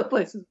of all the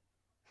places.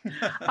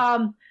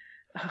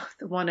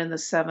 The one in the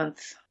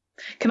 7th.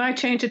 Can I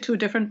change it to a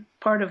different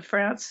part of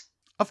France?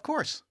 Of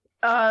course.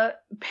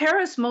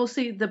 Paris,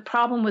 mostly. The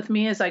problem with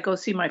me is I go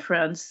see my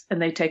friends and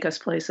they take us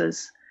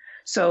places.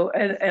 So,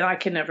 and I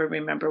can never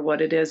remember what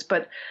it is.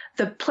 But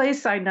the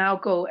place I now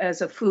go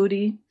as a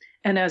foodie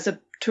and as a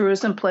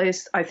tourism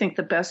place, I think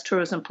the best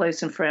tourism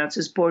place in France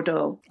is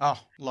Bordeaux. Oh,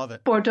 love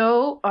it.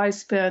 Bordeaux, I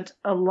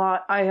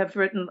have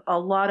written a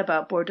lot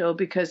about Bordeaux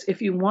because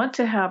if you want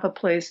to have a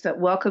place that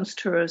welcomes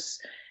tourists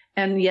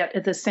and yet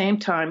at the same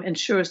time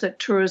ensures that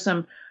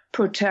tourism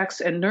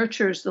protects and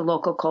nurtures the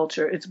local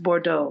culture, it's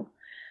Bordeaux.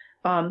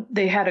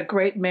 They had a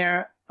great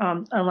mayor,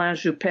 Alain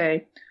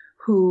Juppé,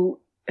 who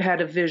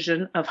had a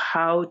vision of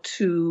how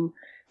to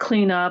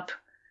clean up,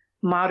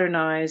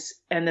 modernize,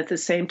 and at the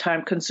same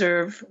time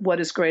conserve what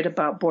is great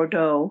about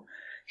Bordeaux.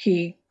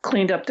 He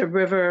cleaned up the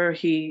river.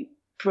 He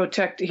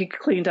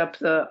cleaned up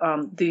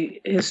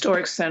the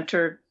historic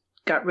center,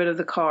 got rid of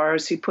the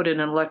cars. He put in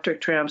an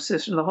electric tram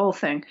system, the whole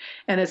thing.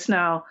 And it's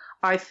now,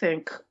 I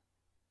think,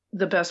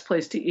 the best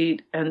place to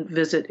eat and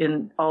visit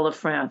in all of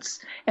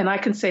France. And I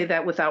can say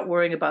that without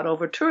worrying about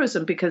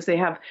over-tourism because they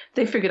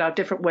figured out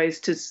different ways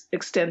to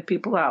extend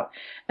people out.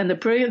 And the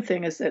brilliant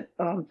thing is that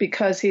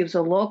because he was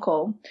a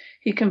local,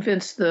 he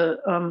convinced the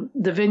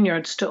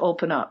vineyards to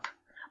open up.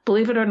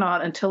 Believe it or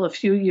not, until a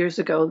few years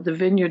ago, the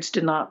vineyards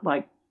did not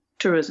like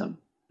tourism.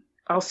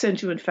 I'll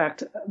send you, in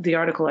fact, the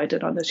article I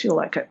did on this. You'll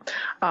like it.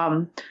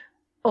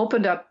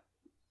 Opened up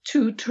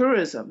to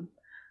tourism,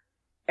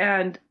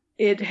 and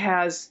it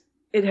has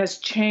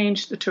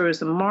changed the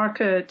tourism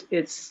market.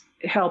 It's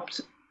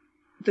helped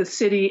the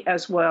city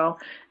as well.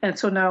 And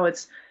so now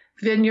it's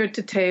vineyard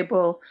to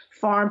table,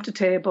 farm to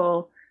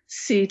table,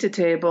 sea to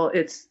table.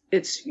 It's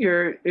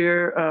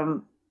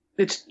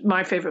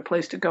my favorite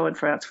place to go in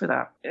France for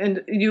that.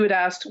 And you had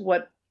asked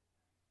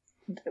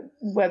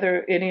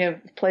whether any of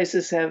the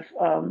places have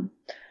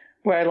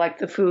where I like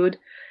the food.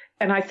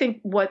 And I think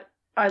what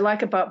I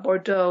like about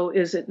Bordeaux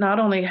is it not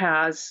only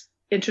has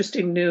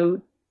interesting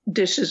new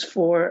dishes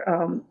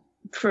for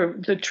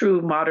the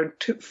true modern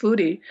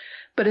foodie,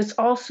 but it's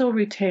also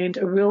retained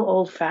a real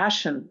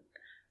old-fashioned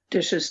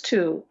dishes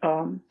too.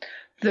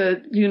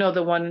 The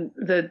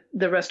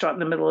restaurant in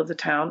the middle of the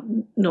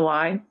town,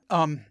 Noailles.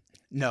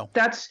 No.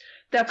 That's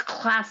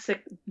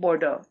classic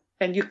Bordeaux,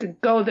 and you could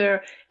go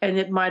there, and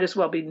it might as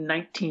well be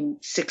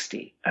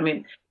 1960. I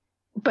mean,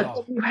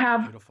 but you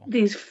have beautiful.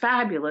 These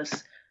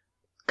fabulous,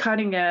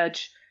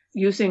 cutting-edge,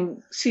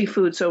 using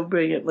seafood so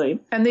brilliantly.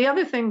 And the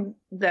other thing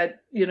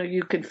that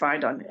you can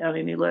find on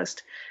any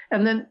list,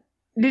 and then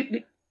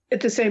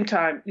at the same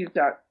time you've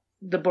got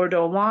the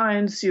Bordeaux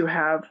wines, you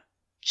have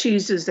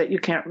cheeses that you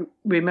can't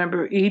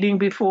remember eating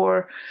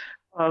before,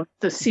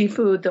 the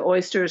seafood, the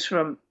oysters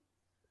from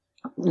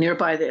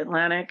nearby the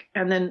Atlantic,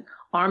 and then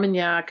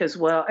Armagnac as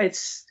well.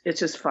 It's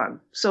just fun.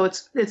 So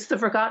it's the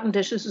forgotten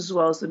dishes as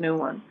well as the new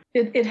one.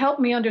 It helped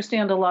me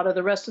understand a lot of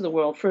the rest of the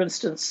world. For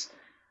instance,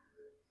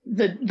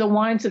 the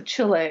wines of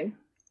Chile.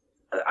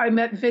 I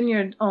met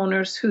vineyard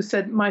owners who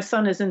said, my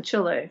son is in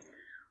Chile.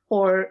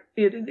 So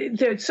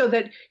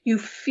that you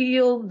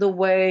feel the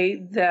way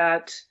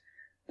that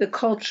the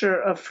culture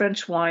of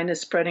French wine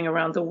is spreading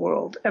around the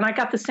world. And I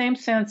got the same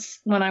sense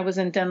when I was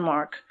in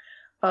Denmark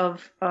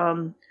of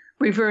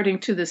reverting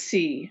to the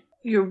sea.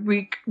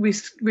 You're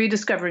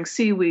rediscovering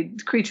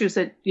seaweed, creatures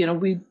that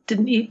we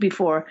didn't eat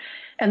before.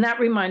 And that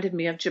reminded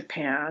me of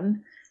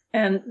Japan.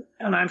 And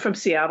I'm from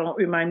Seattle.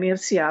 It reminded me of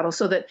Seattle.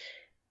 So that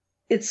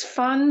it's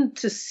fun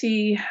to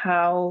see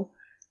how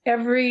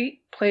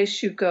every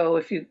place you go,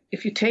 if you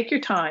take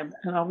your time,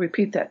 and I'll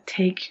repeat that,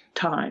 take your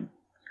time,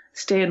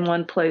 stay in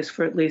one place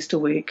for at least a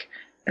week,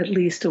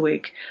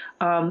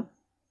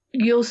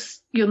 you'll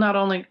not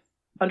only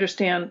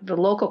understand the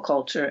local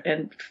culture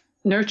and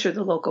nurture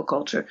the local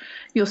culture,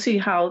 you'll see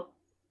how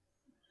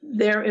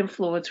their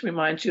influence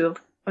reminds you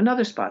of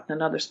another spot and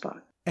another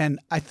spot. And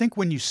I think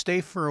when you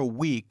stay for a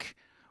week,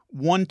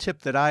 one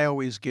tip that I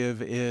always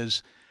give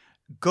is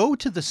go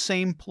to the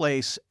same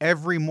place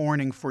every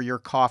morning for your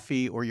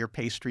coffee or your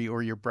pastry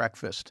or your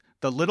breakfast.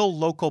 The little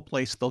local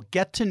place, they'll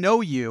get to know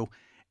you,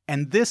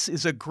 and this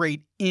is a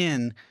great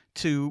in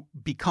to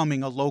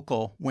becoming a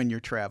local when you're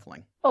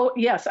traveling. Oh,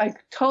 yes, I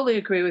totally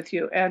agree with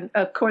you. And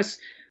of course,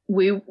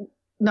 we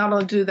not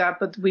only do that,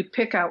 but we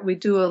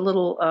do a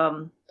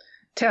little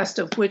test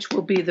of which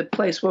will be the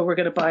place where we're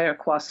going to buy our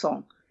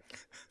croissant.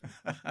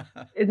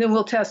 And then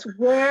we'll test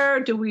where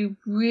do we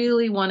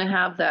really want to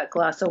have that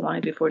glass of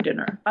wine before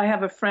dinner. I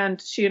have a friend,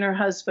 she and her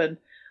husband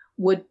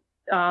would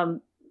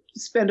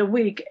spend a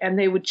week, and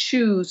they would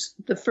choose,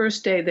 the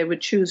first day they would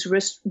choose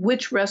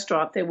which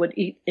restaurant they would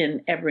eat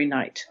in every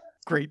night.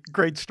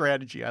 Great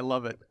strategy. I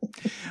love it.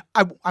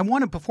 I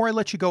want to, before I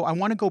let you go, I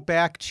want to go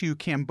back to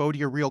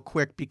Cambodia real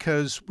quick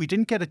because we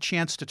didn't get a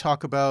chance to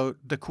talk about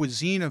the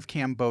cuisine of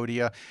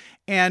Cambodia.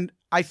 And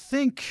I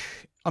think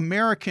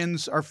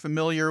Americans are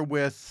familiar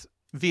with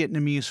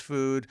Vietnamese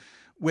food,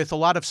 with a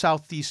lot of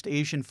Southeast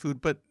Asian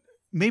food, but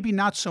maybe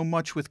not so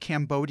much with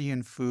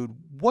Cambodian food.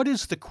 What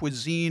is the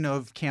cuisine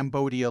of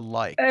Cambodia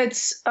like?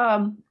 It's,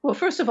 well,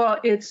 first of all,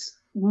 it's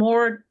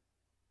more,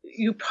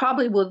 you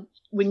probably will,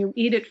 when you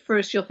eat it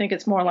first, you'll think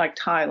it's more like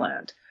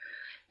Thailand.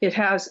 It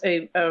has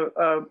a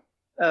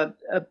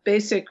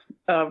basic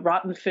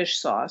rotten fish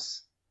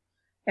sauce,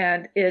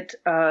 and it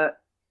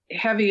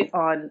heavy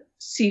on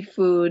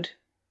seafood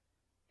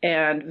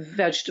and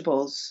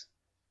vegetables,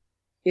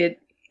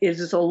 It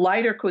is a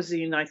lighter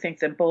cuisine, I think,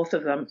 than both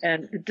of them,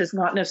 and it's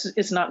not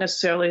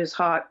necessarily as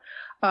hot.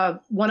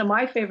 One of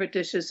my favorite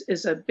dishes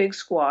is a big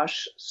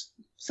squash,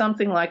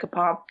 something like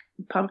a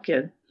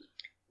pumpkin,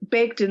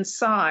 baked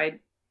inside.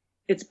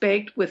 It's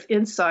baked with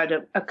inside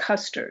a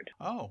custard.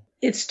 Oh.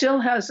 It still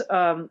has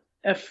a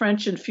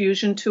French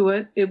infusion to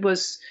it.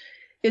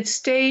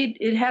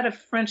 It had a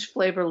French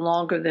flavor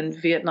longer than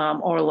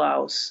Vietnam or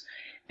Laos.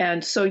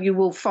 And so you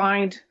will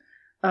find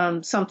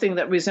something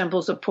that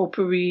resembles a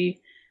potpourri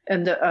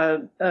and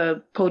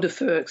a pot de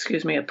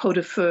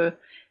feu,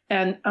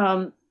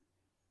 and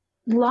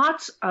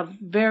lots of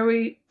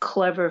very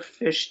clever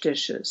fish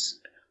dishes.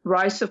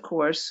 Rice, of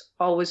course,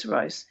 always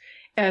rice.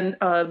 And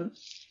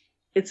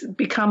it's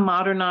become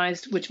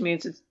modernized, which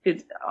means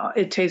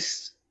it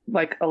tastes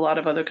like a lot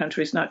of other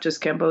countries, not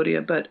just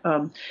Cambodia, but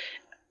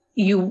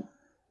you're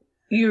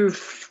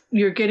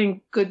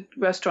getting good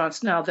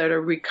restaurants now that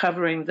are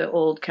recovering the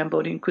old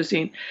Cambodian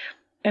cuisine.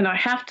 And I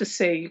have to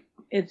say,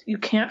 you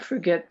can't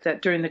forget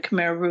that during the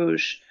Khmer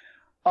Rouge,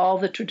 all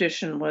the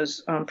tradition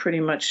was pretty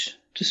much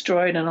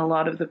destroyed, and a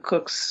lot of the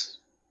cooks,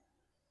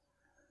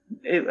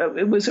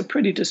 it was a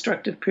pretty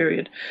destructive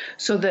period.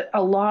 So that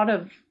a lot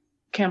of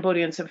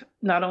Cambodians have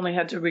not only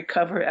had to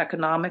recover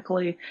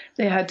economically,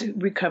 they had to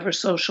recover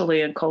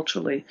socially and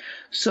culturally,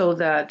 so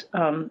that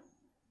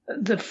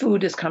the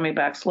food is coming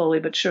back slowly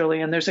but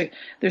surely. And there's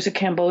a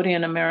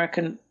Cambodian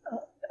American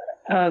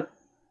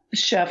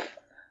chef,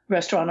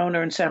 restaurant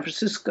owner in San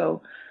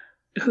Francisco,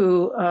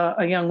 who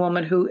a young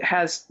woman who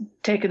has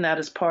taken that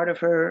as part of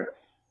her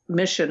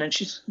mission, and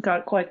she's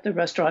got quite the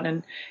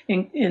restaurant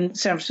in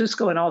San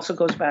Francisco, and also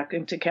goes back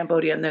into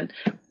Cambodia. And then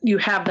you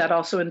have that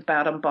also in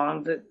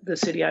Battambang, the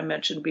city I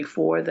mentioned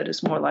before, that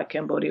is more like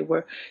Cambodia,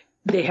 where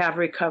they have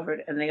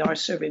recovered and they are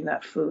serving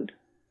that food.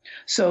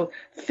 So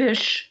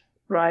fish,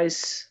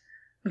 rice,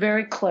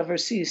 very clever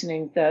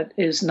seasoning that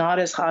is not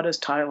as hot as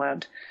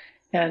Thailand,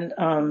 and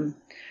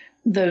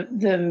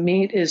the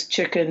meat is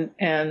chicken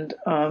and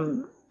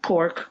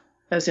pork,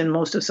 as in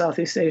most of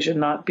Southeast Asia,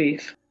 not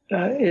beef.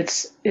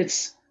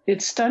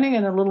 It's stunning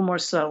and a little more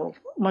subtle,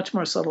 much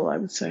more subtle, I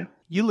would say.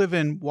 You live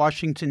in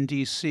Washington,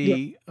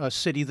 D.C., a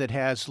city that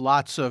has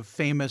lots of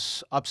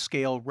famous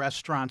upscale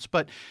restaurants,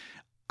 but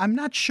I'm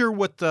not sure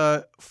what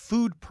the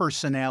food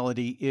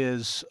personality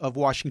is of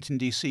Washington,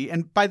 D.C.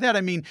 And by that,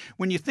 I mean,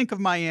 when you think of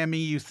Miami,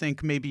 you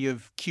think maybe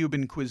of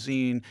Cuban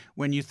cuisine.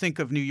 When you think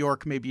of New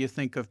York, maybe you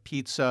think of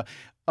pizza.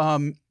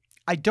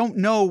 I don't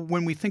know,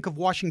 when we think of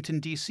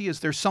Washington, D.C., is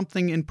there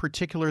something in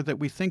particular that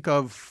we think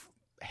of?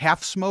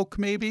 Half smoke,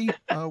 maybe?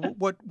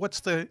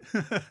 What's the...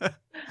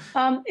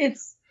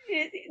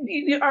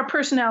 Our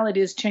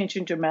personality is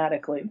changing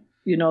dramatically.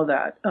 You know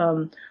that.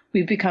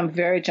 We've become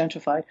very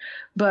gentrified.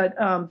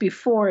 But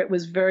before, it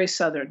was very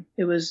Southern.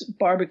 It was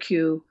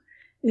barbecue.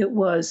 It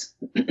was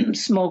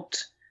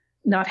smoked,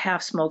 not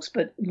half smokes,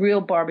 but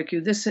real barbecue.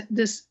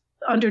 This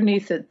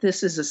underneath it,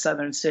 this is a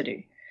Southern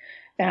city.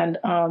 And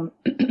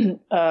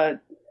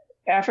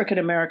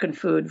African-American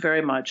food,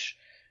 very much.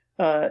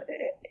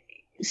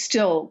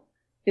 Still,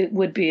 it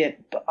would be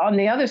it. But on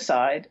the other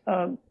side,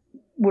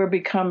 we're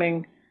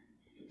becoming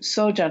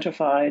so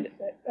gentrified.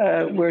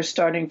 We're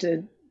starting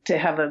to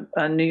have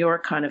a New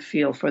York kind of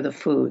feel for the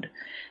food.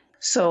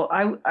 So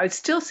I'd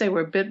still say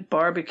we're a bit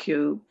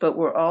barbecue, but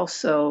we're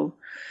also,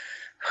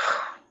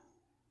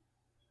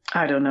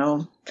 I don't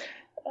know,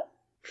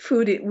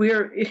 foodie.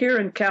 We're here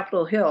in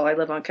Capitol Hill. I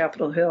live on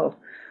Capitol Hill.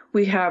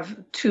 We have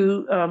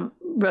 2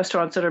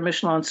 restaurants that are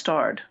Michelin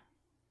starred.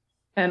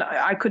 And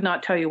I could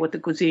not tell you what the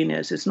cuisine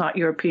is. It's not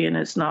European.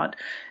 It's not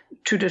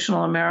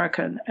traditional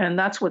American. And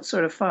that's what's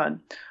sort of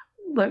fun.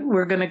 Like,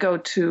 we're going to go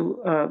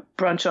to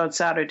brunch on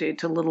Saturday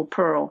to Little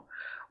Pearl,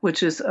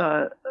 which is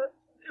a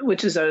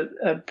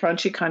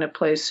brunchy kind of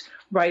place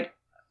right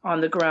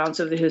on the grounds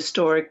of the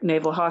historic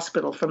Naval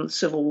Hospital from the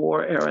Civil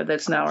War era.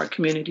 That's now our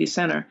community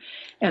center.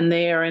 And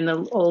they are in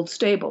the old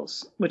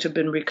stables, which have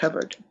been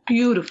recovered.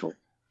 Beautiful.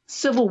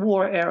 Civil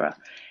War era.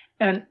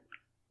 And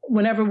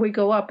whenever we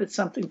go up, it's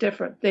something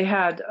different. They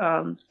had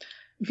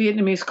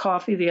Vietnamese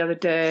coffee the other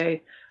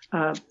day,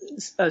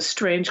 a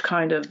strange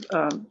kind of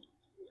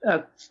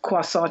a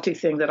croissant-y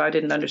thing that I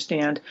didn't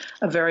understand,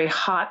 a very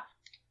hot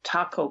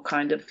taco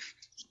kind of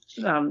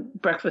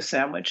breakfast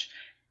sandwich.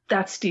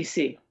 That's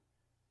DC.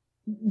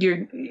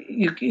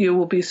 You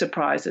will be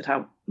surprised at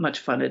how much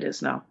fun it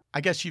is now. I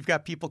guess you've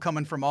got people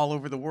coming from all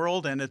over the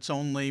world, and it's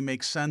only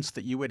makes sense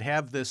that you would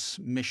have this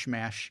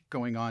mishmash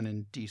going on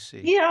in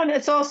D.C. Yeah, and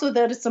it's also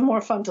that it's a more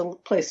fun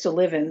place to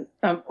live in.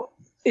 I've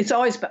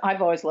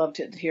always loved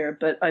it here,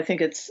 but I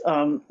think it's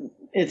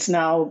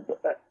now.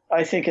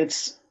 I think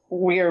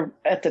we're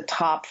at the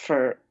top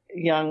for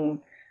young,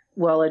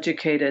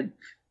 well-educated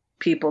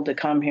people to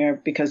come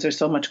here because there's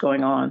so much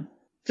going on.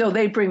 So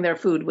they bring their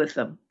food with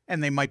them.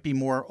 And they might be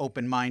more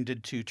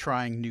open-minded to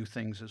trying new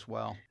things as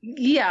well.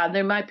 Yeah,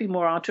 they might be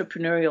more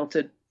entrepreneurial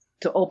to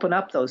open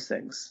up those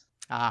things.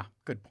 Ah,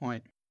 good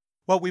point.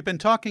 Well, we've been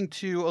talking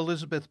to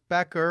Elizabeth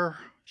Becker.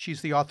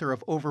 She's the author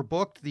of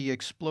Overbooked, The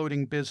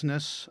Exploding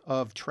Business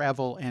of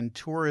Travel and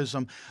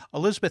Tourism.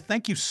 Elizabeth,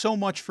 thank you so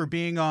much for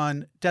being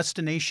on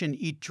Destination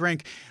Eat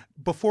Drink.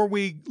 Before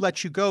we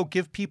let you go,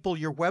 give people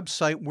your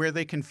website, where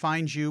they can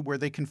find you, where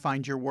they can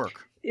find your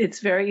work.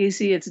 It's very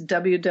easy. It's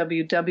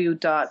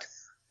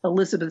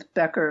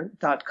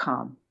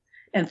www.elizabethbecker.com.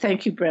 And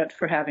thank you, Brent,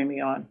 for having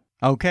me on.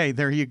 Okay,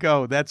 there you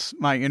go. That's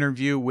my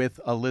interview with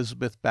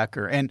Elizabeth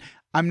Becker. And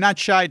I'm not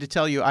shy to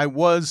tell you, I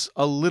was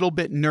a little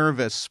bit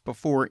nervous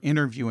before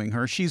interviewing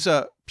her. She's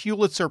a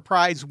Pulitzer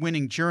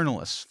Prize-winning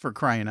journalist, for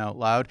crying out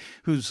loud,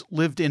 who's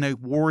lived in a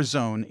war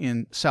zone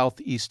in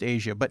Southeast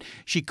Asia. But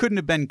she couldn't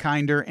have been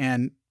kinder,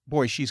 and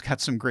boy, she's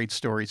got some great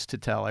stories to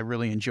tell. I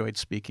really enjoyed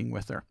speaking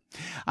with her.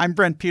 I'm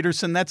Brent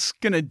Peterson. That's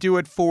going to do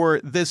it for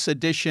this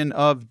edition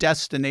of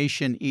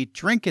Destination Eat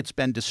Drink. It's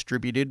been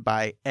distributed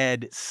by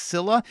Ed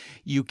Silla.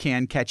 You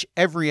can catch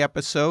every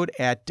episode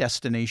at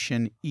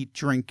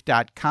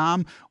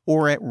destinationeatdrink.com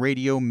or at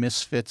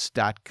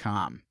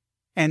radiomisfits.com.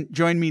 And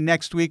join me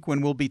next week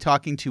when we'll be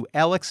talking to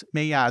Alex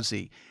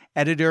Mayazzi,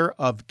 editor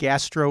of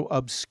Gastro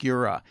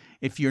Obscura.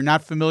 If you're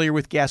not familiar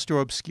with Gastro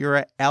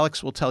Obscura,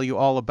 Alex will tell you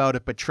all about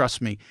it, but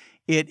trust me,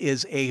 it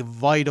is a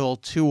vital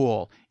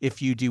tool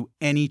if you do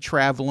any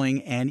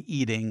traveling and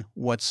eating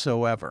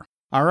whatsoever.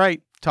 All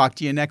right, talk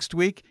to you next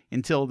week.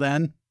 Until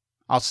then,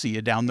 I'll see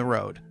you down the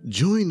road.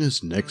 Join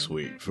us next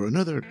week for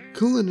another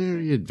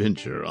culinary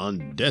adventure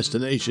on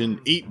Destination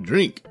Eat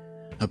Drink,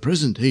 a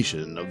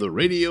presentation of the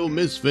Radio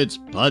Misfits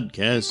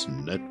Podcast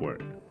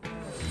Network.